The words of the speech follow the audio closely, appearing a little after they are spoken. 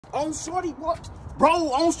On shorty, boy.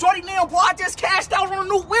 Bro, on shorty now, boy. I just cashed out on a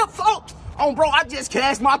new whip, folks. Bro, I just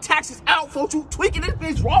cashed my taxes out, folks. You tweaking this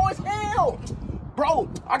bitch raw as hell. Bro,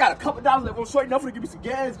 I got a couple dollars left on shorty now. I'm finna give me some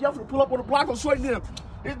gas. Y'all finna pull up on the block on shorty now.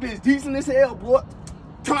 This bitch decent as hell, boy.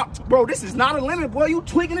 Bro, this is not a limit, boy. You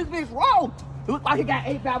tweaking this bitch raw. It look like it got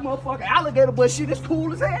ate by a motherfucking alligator, but shit, it's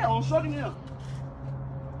cool as hell on shorty now.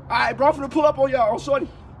 All right, bro, I'm finna pull up on y'all on shorty.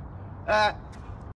 All right.